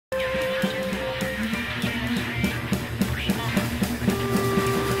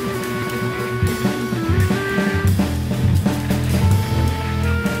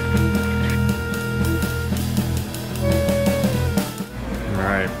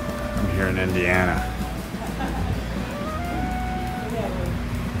I'm here in Indiana.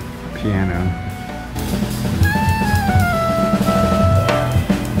 Piano.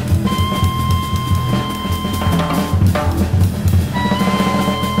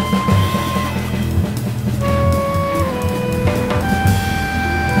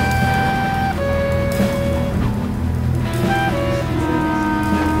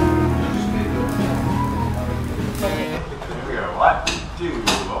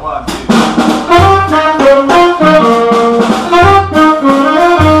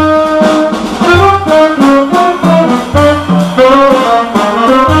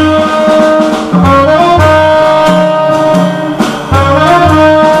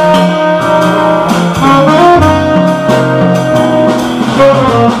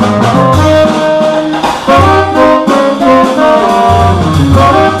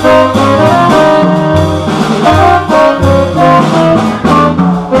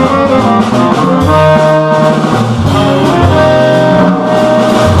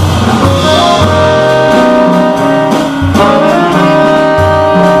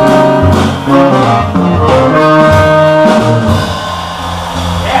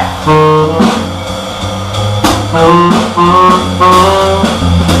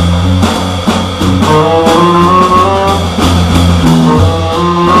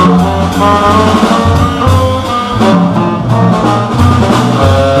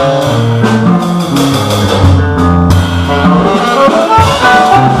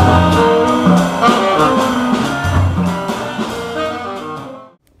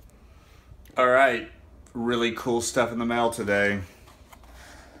 Alright, really cool stuff in the mail today.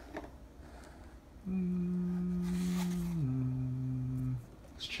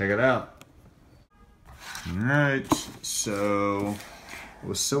 Let's check it out. Alright, so I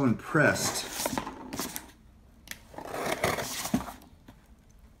was so impressed.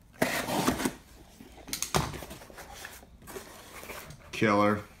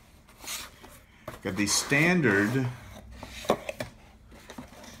 Killer. Got the standard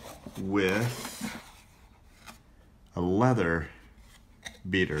with a leather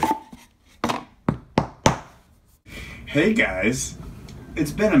beater. Hey guys,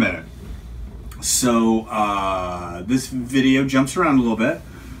 it's been a minute. So this video jumps around a little bit,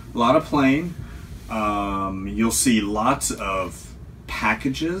 a lot of playing. You'll see lots of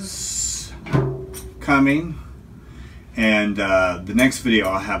packages coming, and the next video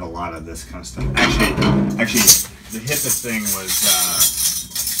I'll have a lot of this kind of stuff. Actually, the hippest thing was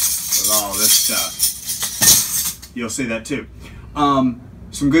with all this stuff. You'll see that too.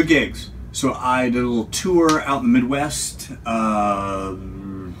 Some good gigs. So I did a little tour out in the Midwest,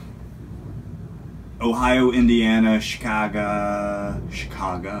 Ohio, Indiana, Chicago,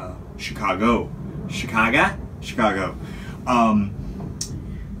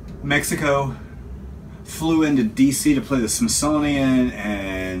 Mexico. Flew into DC to play the Smithsonian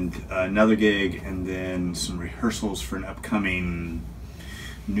and another gig, and then some rehearsals for an upcoming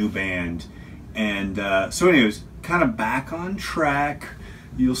new band. And so anyways, kind of back on track.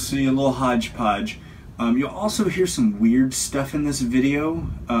 You'll see a little hodgepodge. You'll also hear some weird stuff in this video.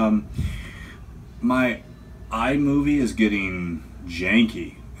 My iMovie is getting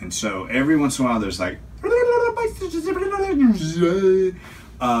janky, and so every once in a while there's like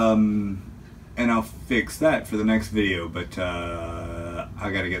and I'll fix that for the next video, but I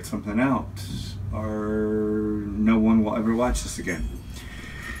gotta get something out or no one will ever watch this again.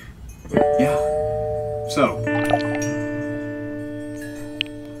 Yeah, so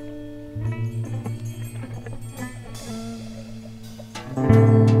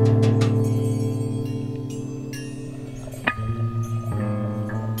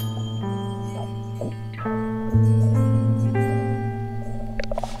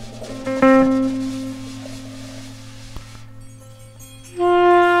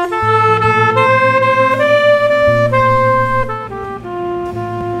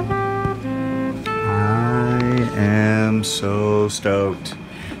so stoked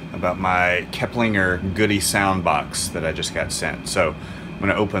about my Keplinger Goody sound box that I just got sent. So I'm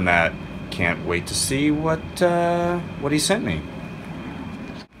gonna open that. Can't wait to see what he sent me.